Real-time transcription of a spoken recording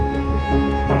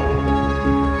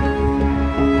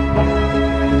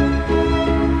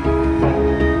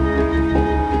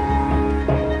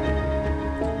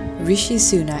Rishi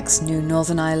Sunak's new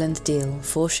Northern Ireland deal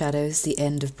foreshadows the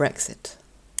end of Brexit.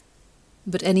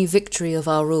 But any victory of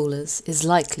our rulers is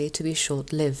likely to be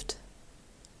short-lived.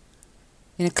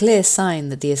 In a clear sign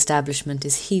that the establishment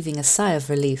is heaving a sigh of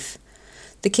relief,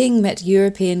 the King met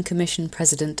European Commission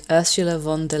President Ursula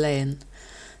von der Leyen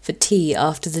for tea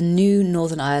after the new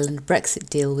Northern Ireland Brexit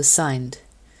deal was signed.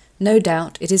 No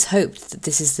doubt it is hoped that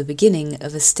this is the beginning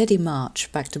of a steady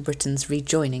march back to Britain's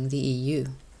rejoining the EU.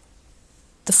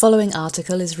 The following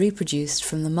article is reproduced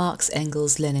from the Marx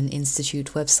Engels Lenin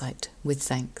Institute website, with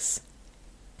thanks.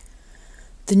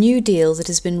 The new deal that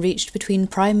has been reached between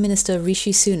Prime Minister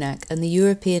Rishi Sunak and the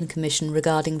European Commission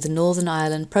regarding the Northern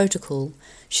Ireland Protocol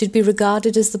should be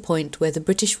regarded as the point where the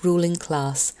British ruling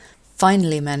class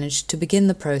finally managed to begin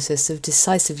the process of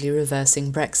decisively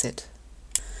reversing Brexit.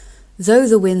 Though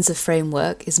the Windsor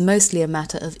Framework is mostly a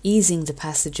matter of easing the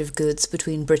passage of goods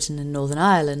between Britain and Northern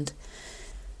Ireland,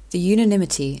 the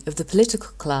unanimity of the political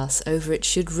class over it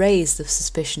should raise the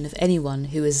suspicion of anyone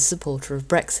who is a supporter of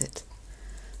Brexit.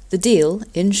 The deal,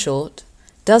 in short,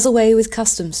 does away with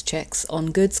customs checks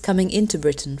on goods coming into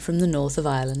Britain from the north of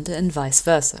Ireland and vice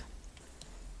versa.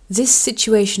 This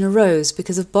situation arose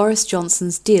because of Boris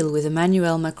Johnson's deal with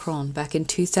Emmanuel Macron back in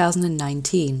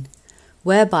 2019,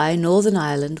 whereby Northern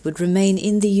Ireland would remain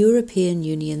in the European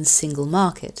Union's single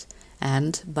market,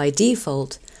 and, by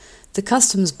default, the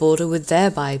customs border would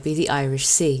thereby be the Irish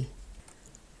Sea.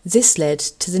 This led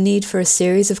to the need for a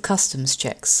series of customs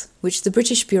checks, which the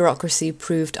British bureaucracy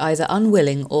proved either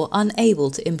unwilling or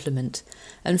unable to implement,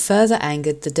 and further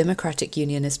angered the Democratic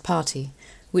Unionist Party,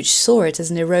 which saw it as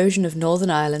an erosion of Northern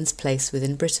Ireland's place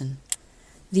within Britain.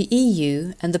 The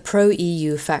EU and the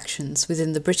pro-EU factions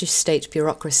within the British state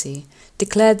bureaucracy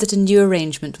declared that a new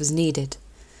arrangement was needed.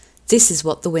 This is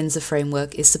what the Windsor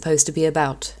Framework is supposed to be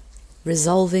about: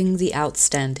 resolving the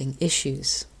outstanding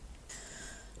issues.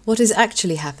 What is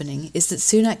actually happening is that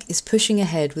Sunak is pushing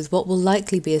ahead with what will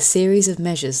likely be a series of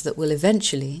measures that will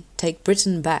eventually take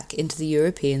Britain back into the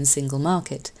European single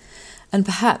market, and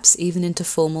perhaps even into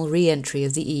formal re-entry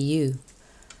of the EU.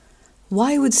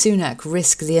 Why would Sunak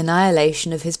risk the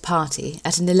annihilation of his party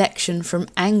at an election from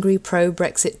angry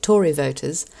pro-Brexit Tory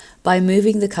voters by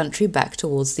moving the country back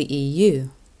towards the EU?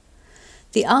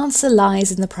 The answer lies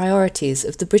in the priorities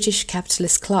of the British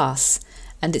capitalist class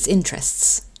and its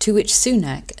interests, to which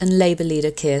Sunak and Labour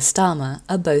leader Keir Starmer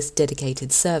are both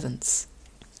dedicated servants.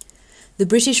 The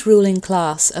British ruling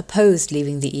class opposed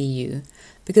leaving the EU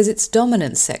because its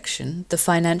dominant section, the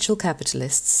financial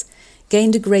capitalists,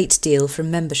 gained a great deal from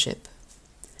membership.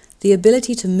 The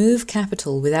ability to move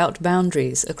capital without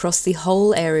boundaries across the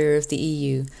whole area of the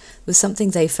EU was something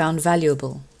they found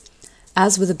valuable,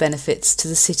 as were the benefits to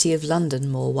the City of London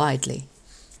more widely.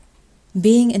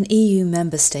 Being an EU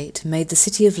member state made the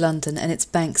City of London and its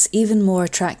banks even more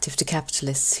attractive to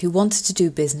capitalists who wanted to do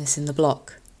business in the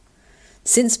bloc.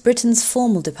 Since Britain's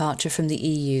formal departure from the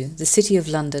EU, the City of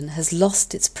London has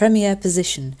lost its premier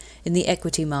position in the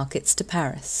equity markets to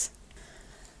Paris.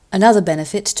 Another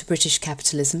benefit to British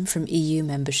capitalism from EU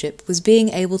membership was being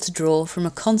able to draw from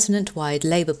a continent-wide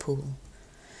labour pool.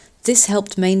 This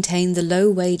helped maintain the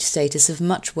low-wage status of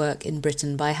much work in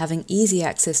Britain by having easy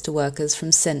access to workers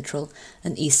from Central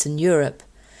and Eastern Europe,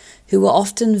 who were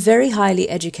often very highly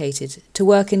educated to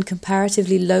work in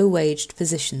comparatively low-waged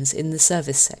positions in the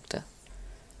service sector.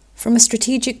 From a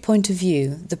strategic point of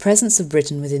view, the presence of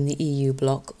Britain within the EU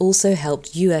bloc also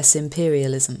helped US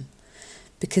imperialism,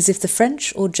 because if the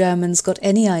French or Germans got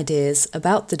any ideas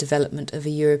about the development of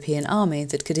a European army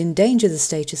that could endanger the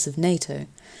status of NATO,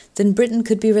 then Britain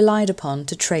could be relied upon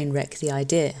to train wreck the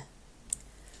idea.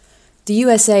 The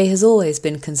USA has always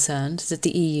been concerned that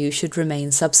the EU should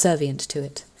remain subservient to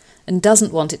it, and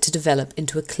doesn't want it to develop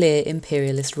into a clear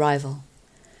imperialist rival.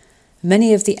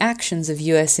 Many of the actions of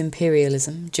US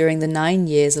imperialism during the 9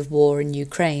 years of war in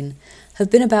Ukraine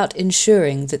have been about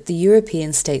ensuring that the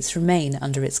European states remain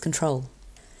under its control.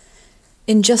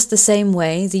 In just the same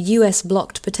way, the US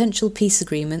blocked potential peace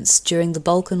agreements during the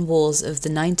Balkan Wars of the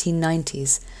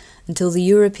 1990s until the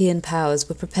European powers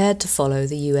were prepared to follow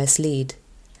the US lead.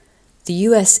 The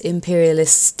US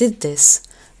imperialists did this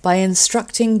by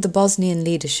instructing the Bosnian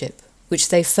leadership, which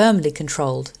they firmly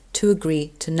controlled, to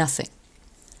agree to nothing.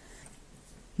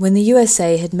 When the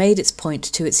USA had made its point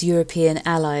to its European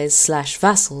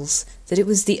allies/vassals that it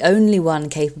was the only one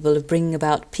capable of bringing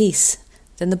about peace,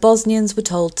 then the Bosnians were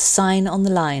told to sign on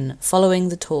the line following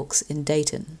the talks in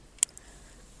Dayton.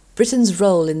 Britain's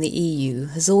role in the EU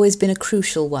has always been a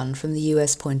crucial one from the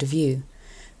US point of view,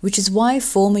 which is why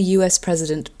former US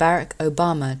President Barack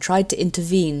Obama tried to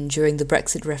intervene during the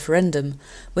Brexit referendum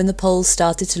when the polls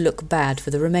started to look bad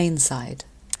for the Remain side.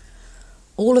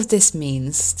 All of this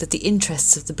means that the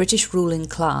interests of the British ruling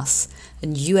class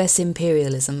and US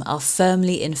imperialism are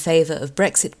firmly in favour of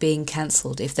Brexit being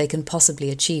cancelled if they can possibly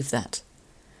achieve that.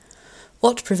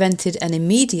 What prevented an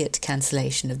immediate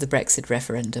cancellation of the Brexit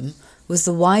referendum was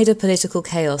the wider political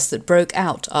chaos that broke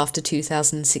out after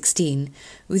 2016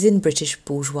 within British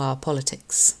bourgeois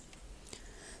politics.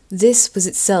 This was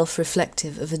itself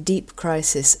reflective of a deep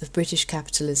crisis of British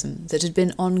capitalism that had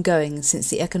been ongoing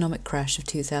since the economic crash of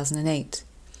 2008.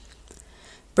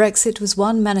 Brexit was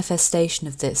one manifestation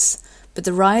of this, but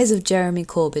the rise of Jeremy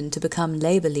Corbyn to become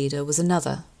Labour leader was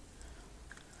another.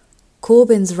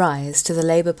 Corbyn's rise to the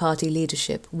Labour Party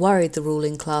leadership worried the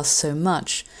ruling class so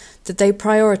much that they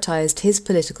prioritised his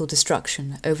political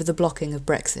destruction over the blocking of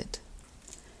Brexit.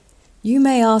 You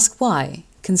may ask why,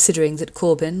 considering that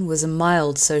Corbyn was a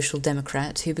mild social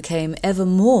democrat who became ever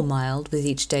more mild with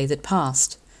each day that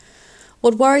passed.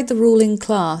 What worried the ruling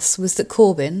class was that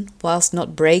Corbyn, whilst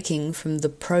not breaking from the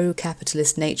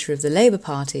pro-capitalist nature of the Labour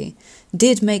Party,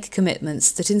 did make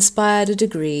commitments that inspired a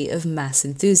degree of mass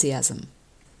enthusiasm.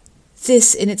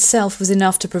 This in itself was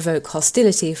enough to provoke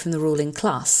hostility from the ruling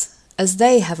class, as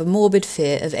they have a morbid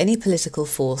fear of any political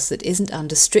force that isn't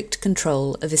under strict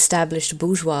control of established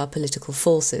bourgeois political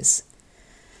forces.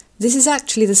 This is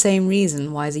actually the same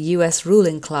reason why the US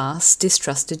ruling class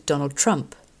distrusted Donald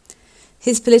Trump.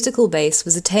 His political base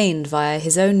was attained via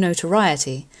his own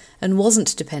notoriety and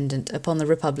wasn't dependent upon the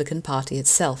Republican Party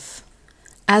itself.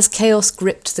 As chaos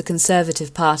gripped the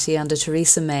Conservative Party under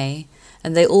Theresa May,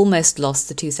 and they almost lost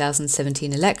the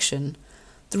 2017 election,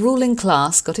 the ruling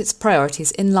class got its priorities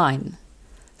in line.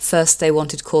 First, they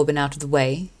wanted Corbyn out of the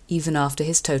way, even after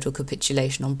his total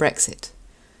capitulation on Brexit.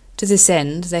 To this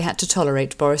end, they had to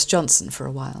tolerate Boris Johnson for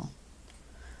a while.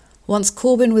 Once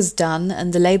Corbyn was done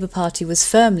and the Labour Party was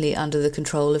firmly under the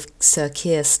control of Sir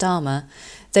Keir Starmer,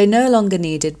 they no longer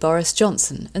needed Boris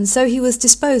Johnson, and so he was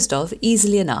disposed of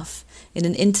easily enough in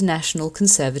an international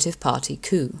Conservative Party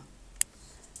coup.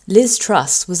 Liz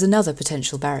Truss was another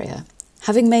potential barrier,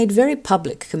 having made very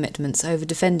public commitments over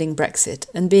defending Brexit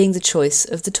and being the choice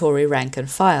of the Tory rank and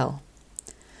file.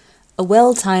 A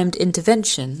well-timed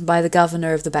intervention by the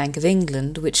Governor of the Bank of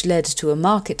England, which led to a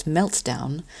market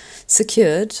meltdown,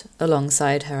 secured,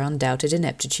 alongside her undoubted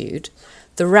ineptitude,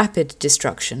 the rapid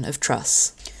destruction of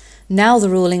Truss. Now the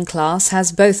ruling class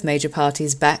has both major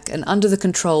parties back and under the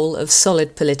control of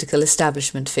solid political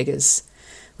establishment figures,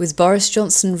 with Boris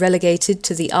Johnson relegated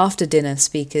to the after-dinner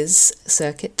speakers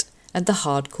circuit and the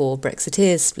hardcore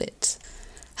Brexiteers split.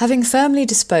 Having firmly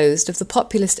disposed of the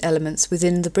populist elements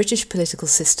within the British political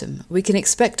system, we can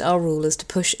expect our rulers to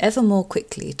push ever more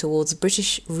quickly towards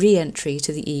British re-entry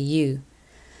to the EU.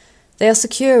 They are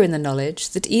secure in the knowledge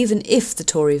that even if the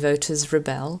Tory voters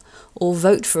rebel or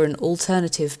vote for an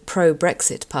alternative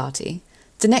pro-Brexit party,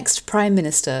 the next Prime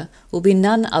Minister will be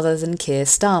none other than Keir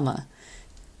Starmer,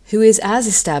 who is as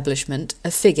establishment a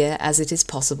figure as it is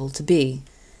possible to be.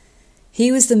 He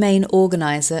was the main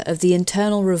organiser of the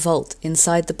internal revolt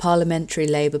inside the Parliamentary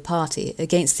Labour Party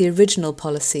against the original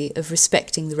policy of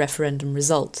respecting the referendum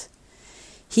result.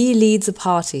 He leads a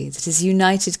party that is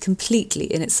united completely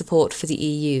in its support for the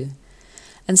EU,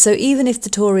 and so even if the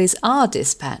Tories are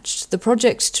dispatched, the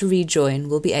project to rejoin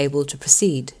will be able to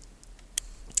proceed.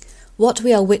 What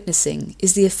we are witnessing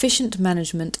is the efficient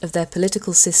management of their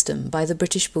political system by the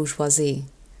British bourgeoisie.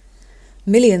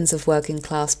 Millions of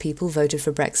working-class people voted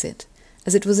for Brexit,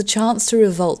 as it was a chance to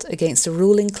revolt against a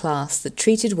ruling class that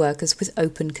treated workers with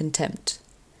open contempt.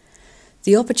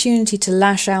 The opportunity to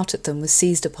lash out at them was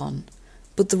seized upon,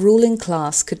 but the ruling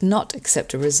class could not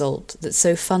accept a result that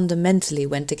so fundamentally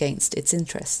went against its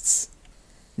interests.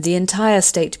 The entire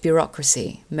state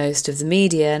bureaucracy, most of the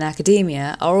media and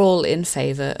academia are all in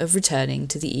favour of returning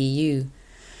to the EU,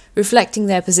 reflecting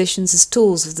their positions as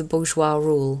tools of the bourgeois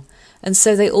rule, and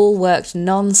so they all worked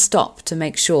non-stop to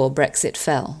make sure Brexit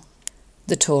fell.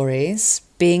 The Tories,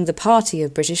 being the party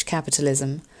of British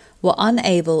capitalism, were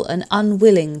unable and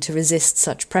unwilling to resist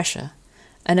such pressure,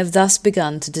 and have thus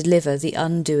begun to deliver the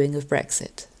undoing of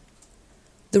Brexit.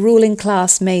 The ruling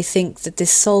class may think that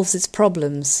this solves its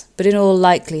problems, but in all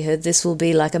likelihood this will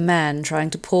be like a man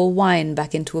trying to pour wine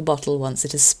back into a bottle once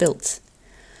it has spilt.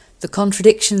 The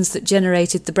contradictions that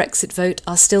generated the Brexit vote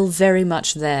are still very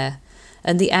much there,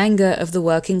 and the anger of the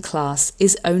working class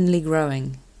is only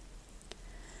growing.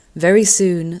 Very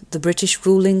soon, the British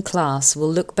ruling class will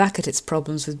look back at its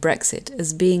problems with Brexit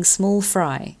as being small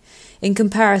fry, in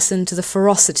comparison to the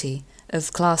ferocity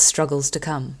of class struggles to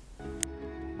come.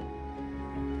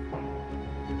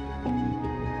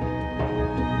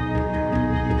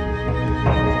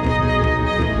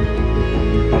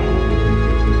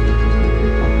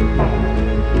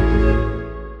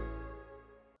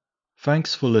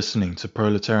 Thanks for listening to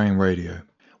Proletarian Radio.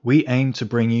 We aim to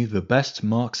bring you the best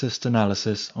Marxist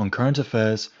analysis on current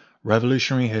affairs,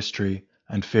 revolutionary history,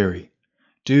 and theory.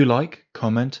 Do like,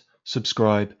 comment,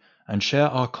 subscribe, and share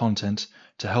our content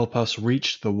to help us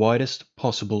reach the widest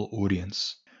possible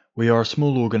audience. We are a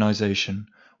small organization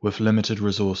with limited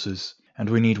resources,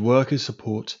 and we need worker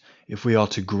support if we are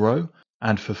to grow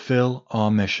and fulfill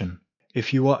our mission.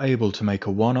 If you are able to make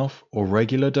a one-off or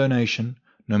regular donation,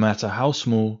 no matter how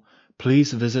small,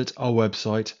 please visit our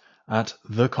website at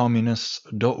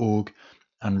thecommunists.org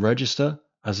and register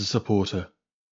as a supporter.